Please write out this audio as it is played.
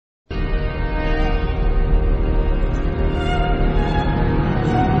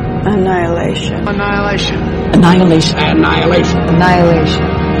Annihilation. Annihilation. Annihilation. Annihilation. Annihilation.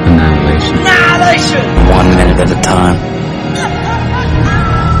 Annihilation. Annihilation! 1 minute at a time.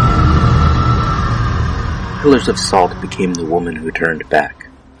 Pillars of Salt became the woman who turned back,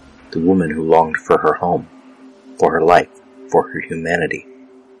 the woman who longed for her home, for her life, for her humanity.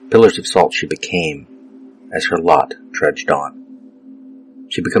 Pillars of Salt she became, as her lot trudged on.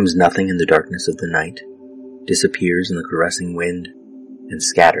 She becomes nothing in the darkness of the night, disappears in the caressing wind, and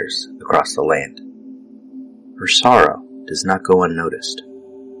scatters across the land. Her sorrow does not go unnoticed.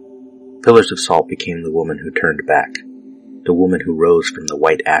 Pillars of Salt became the woman who turned back, the woman who rose from the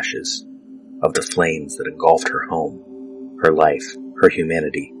white ashes of the flames that engulfed her home, her life, her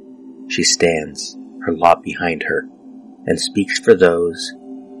humanity. She stands, her lot behind her, and speaks for those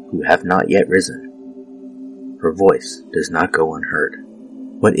who have not yet risen. Her voice does not go unheard.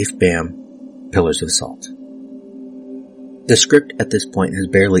 What if Bam, Pillars of Salt? The script at this point has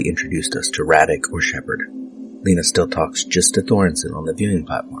barely introduced us to Radek or Shepard. Lena still talks just to Thorensen on the viewing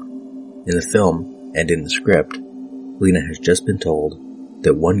platform. In the film, and in the script, Lena has just been told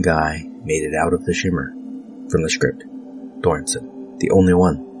that one guy made it out of the Shimmer. From the script, Thorensen, the only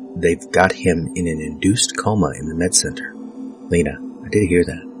one. They've got him in an induced coma in the med center. Lena, I did hear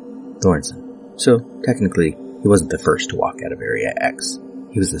that. Thorensen, so technically, he wasn't the first to walk out of Area X.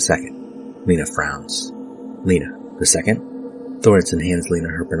 He was the second. Lena frowns. Lena, the second? Thorensen hands Lena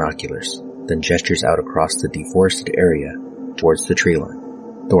her binoculars, then gestures out across the deforested area towards the tree line.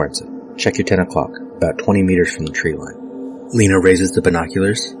 Thorensen, check your 10 o'clock, about 20 meters from the tree line. Lena raises the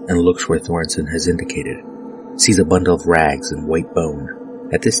binoculars and looks where Thorensen has indicated. Sees a bundle of rags and white bone.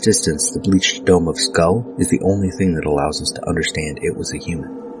 At this distance, the bleached dome of skull is the only thing that allows us to understand it was a human.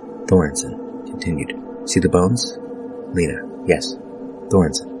 Thorensen continued. See the bones? Lena, yes.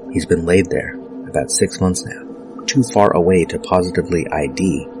 Thorensen, he's been laid there about 6 months now. Too far away to positively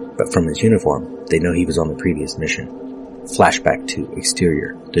ID, but from his uniform, they know he was on the previous mission. Flashback to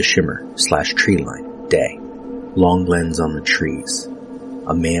exterior, the Shimmer/tree line, day. Long lens on the trees.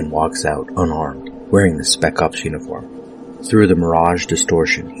 A man walks out unarmed, wearing the Spec Ops uniform. Through the mirage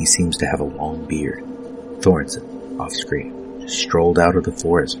distortion, he seems to have a long beard. Thorensen, off screen, just strolled out of the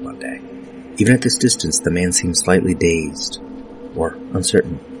forest one day. Even at this distance, the man seems slightly dazed, or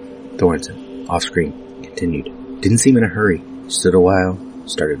uncertain. Thorensen, off screen, continued. Didn't seem in a hurry, stood a while,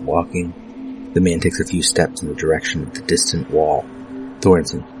 started walking. The man takes a few steps in the direction of the distant wall.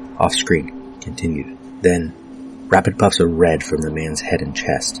 Thorensen, off screen, continued. Then, rapid puffs of red from the man's head and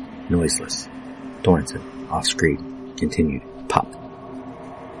chest, noiseless. Thorensen, off screen, continued. Pop.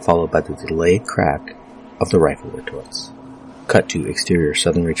 Followed by the delayed crack of the rifle retorts. Cut to exterior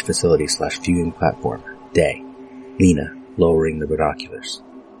Southern Ridge facility/viewing platform, day. Lena, lowering the binoculars.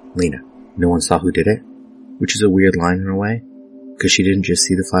 Lena, no one saw who did it? Which is a weird line in a way, because she didn't just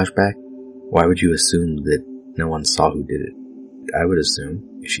see the flashback. Why would you assume that no one saw who did it? I would assume,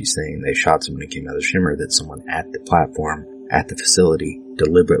 if she's saying they shot someone who came out of the Shimmer, that someone at the platform, at the facility,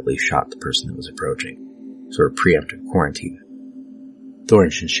 deliberately shot the person that was approaching. Sort of preemptive quarantine.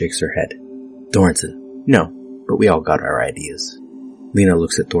 Thorensen shakes her head. Thorensen, no, but we all got our ideas. Lena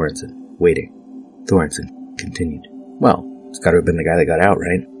looks at Thorensen, waiting. Thorensen continued. Well, it's gotta have been the guy that got out,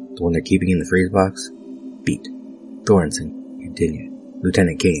 right? The one they're keeping in the freeze box? Beat. Thorensen continued.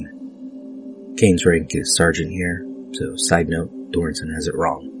 Lieutenant Kane. Kane's rank is sergeant here, so side note, Thorensen has it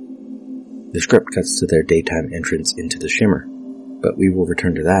wrong. The script cuts to their daytime entrance into the Shimmer, but we will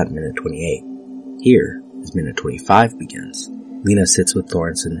return to that in minute 28. Here, as minute 25 begins, Lena sits with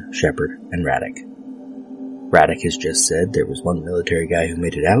Thorensen, Shepard, and Radek. Radek has just said there was one military guy who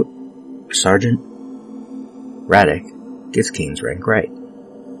made it out. Sergeant. Radek gets Kane's rank right.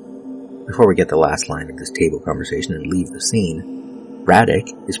 Before we get the last line of this table conversation and leave the scene,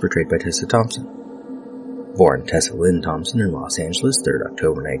 Radek is portrayed by Tessa Thompson. Born Tessa Lynn Thompson in Los Angeles, 3rd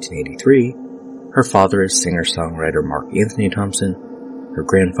October 1983, her father is singer-songwriter Mark Anthony Thompson. Her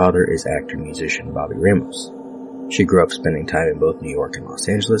grandfather is actor-musician Bobby Ramos. She grew up spending time in both New York and Los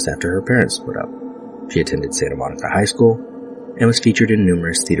Angeles after her parents split up. She attended Santa Monica High School and was featured in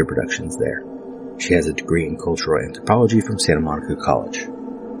numerous theater productions there. She has a degree in cultural anthropology from Santa Monica College.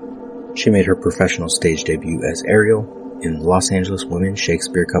 She made her professional stage debut as Ariel in Los Angeles Women's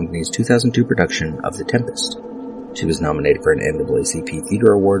Shakespeare Company's 2002 production of The Tempest. She was nominated for an NAACP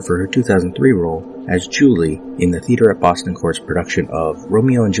Theater Award for her 2003 role as Julie in the Theater at Boston Court's production of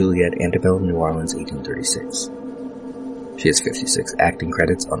Romeo and Juliet, Antebellum, New Orleans, 1836. She has 56 acting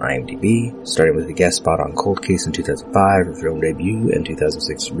credits on IMDb, starting with a guest spot on Cold Case in 2005, her film debut, and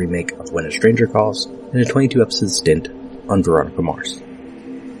 2006 remake of When a Stranger Calls, and a 22-episode stint on Veronica Mars.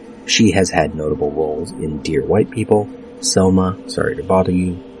 She has had notable roles in Dear White People, Selma, Sorry to Bother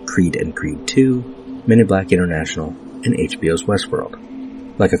You, Creed and Creed 2, Men in Black International, and HBO's Westworld.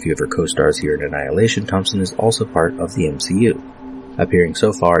 Like a few of her co-stars here in Annihilation, Thompson is also part of the MCU, appearing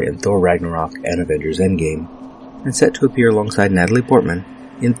so far in Thor Ragnarok and Avengers Endgame, and set to appear alongside Natalie Portman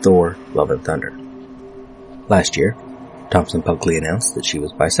in Thor Love and Thunder. Last year, Thompson publicly announced that she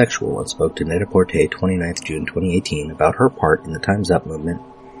was bisexual and spoke to Net-a-Porter 29th June 2018 about her part in the Time's Up movement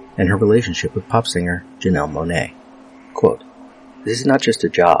and her relationship with pop singer Janelle Monáe. Quote, "This is not just a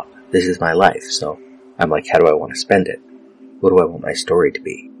job, this is my life, so I'm like, how do I want to spend it? What do I want my story to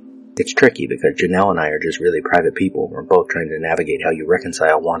be?" It's tricky because Janelle and I are just really private people. We're both trying to navigate how you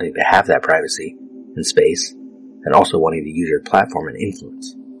reconcile wanting to have that privacy and space, and also wanting to use your platform and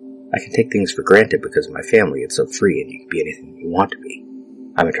influence. I can take things for granted because of my family. It's so free and you can be anything you want to be.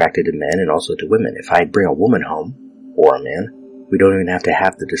 I'm attracted to men and also to women. If I bring a woman home, or a man, we don't even have to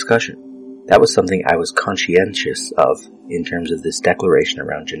have the discussion. That was something I was conscientious of in terms of this declaration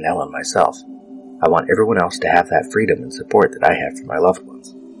around Janelle and myself. I want everyone else to have that freedom and support that I have for my loved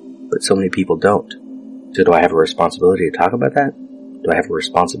ones. But so many people don't. So do I have a responsibility to talk about that? Do I have a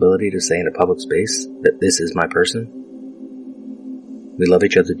responsibility to say in a public space that this is my person? We love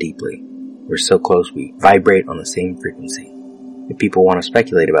each other deeply. We're so close we vibrate on the same frequency. If people want to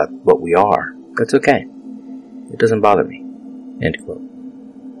speculate about what we are, that's okay. It doesn't bother me." End quote.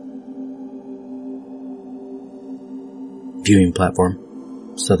 Viewing platform: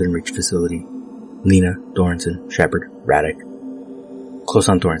 Southern Reach Facility, LENA, Thorensen, Shepard, Radek. Close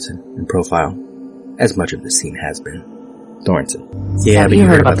on Thorensen, in profile, as much of the scene has been. Thorensen: "Yeah, but you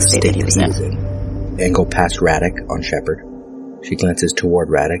heard about the state he was in." Angle past Radek on Shepard. She glances toward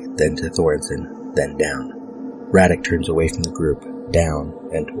Radek, then to Thorensen, then down. Radek turns away from the group, down,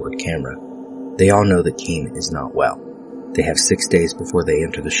 and toward camera. They all know that KANE is not well. They have 6 days before they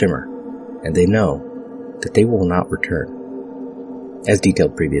enter the Shimmer, and they know that they will not return. As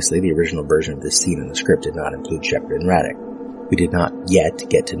detailed previously, the original version of this scene in the script did not include Shepard and Radek. We did not yet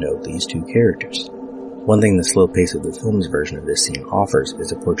get to know these two characters. One thing the slow pace of the film's version of this scene offers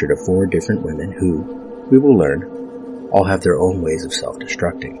is a portrait of 4 different women who, we will learn, all have their own ways of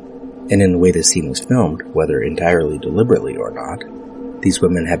self-destructing. And in the way this scene was filmed, whether entirely deliberately or not, these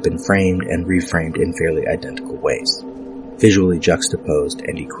women have been framed and reframed in fairly identical ways, visually juxtaposed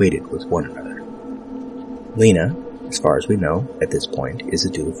and equated with one another. LENA, as far as we know at this point, is a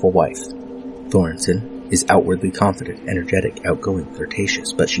dutiful wife. Thorensen is outwardly confident, energetic, outgoing,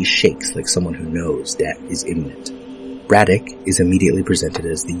 flirtatious, but she shakes like someone who knows death is imminent. Radek is immediately presented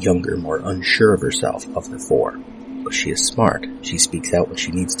as the younger, more unsure of herself of the 4. But she is smart. She speaks out when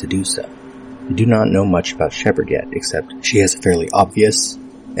she needs to do so. We do not know much about Shepard yet, except she has a fairly obvious,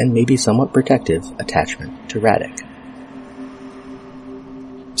 and maybe somewhat protective, attachment to Radek.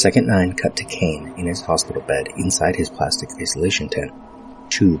 Second 9 cut to KANE in his hospital bed inside his plastic isolation tent.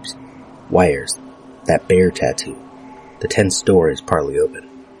 Tubes, wires, that bear tattoo. The tent's door is partly open.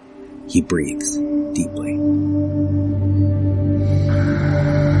 He breathes deeply.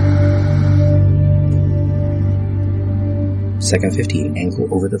 Second 15 angle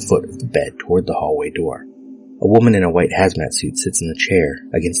over the foot of the bed toward the hallway door. A woman in a white hazmat suit sits in the chair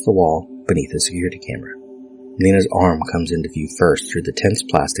against the wall beneath a security camera. LENA's arm comes into view first through the tent's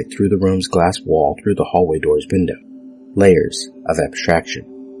plastic, through the room's glass wall, through the hallway door's window. Layers of abstraction.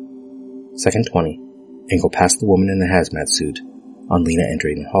 Second 20 angle past the woman in the hazmat suit on LENA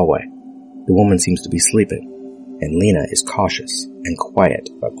entering the hallway. The woman seems to be sleeping, and LENA is cautious and quiet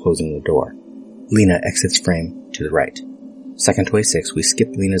about closing the door. LENA exits frame to the right. Second 26, we skip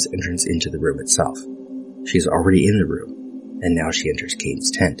LENA's entrance into the room itself. She is already in the room, and now she enters KANE's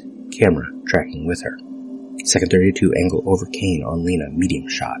tent, camera tracking with her. Second 32, angle over KANE on LENA, medium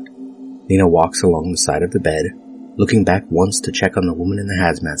shot. LENA walks along the side of the bed, looking back once to check on the woman in the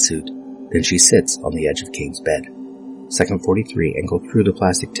hazmat suit, then she sits on the edge of KANE's bed. Second 43, angle through the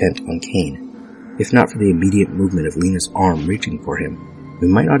plastic tent on KANE. If not for the immediate movement of LENA's arm reaching for him, we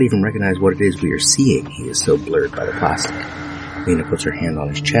might not even recognize what it is we are seeing. He is so blurred by the plastic. LENA puts her hand on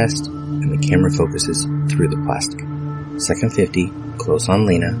his chest, and the camera focuses through the plastic. Second 50, close on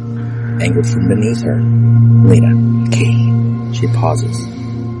LENA, angled from beneath her. LENA, KANE. She pauses,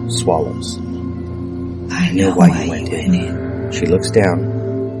 swallows. I know why you went in. She looks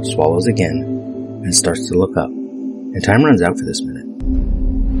down, swallows again, and starts to look up. And time runs out for this minute.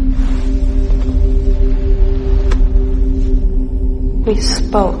 We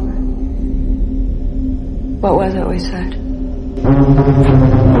spoke. What was it we said?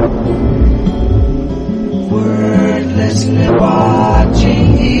 Wordlessly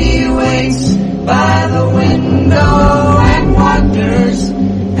watching, he waits by the window and wonders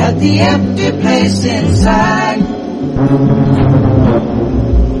at the empty place inside.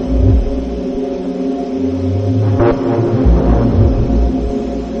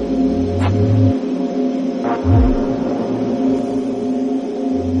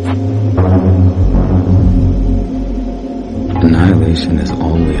 Annihilation is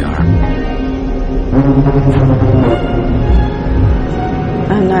all we are.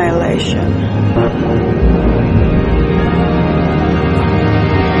 Annihilation.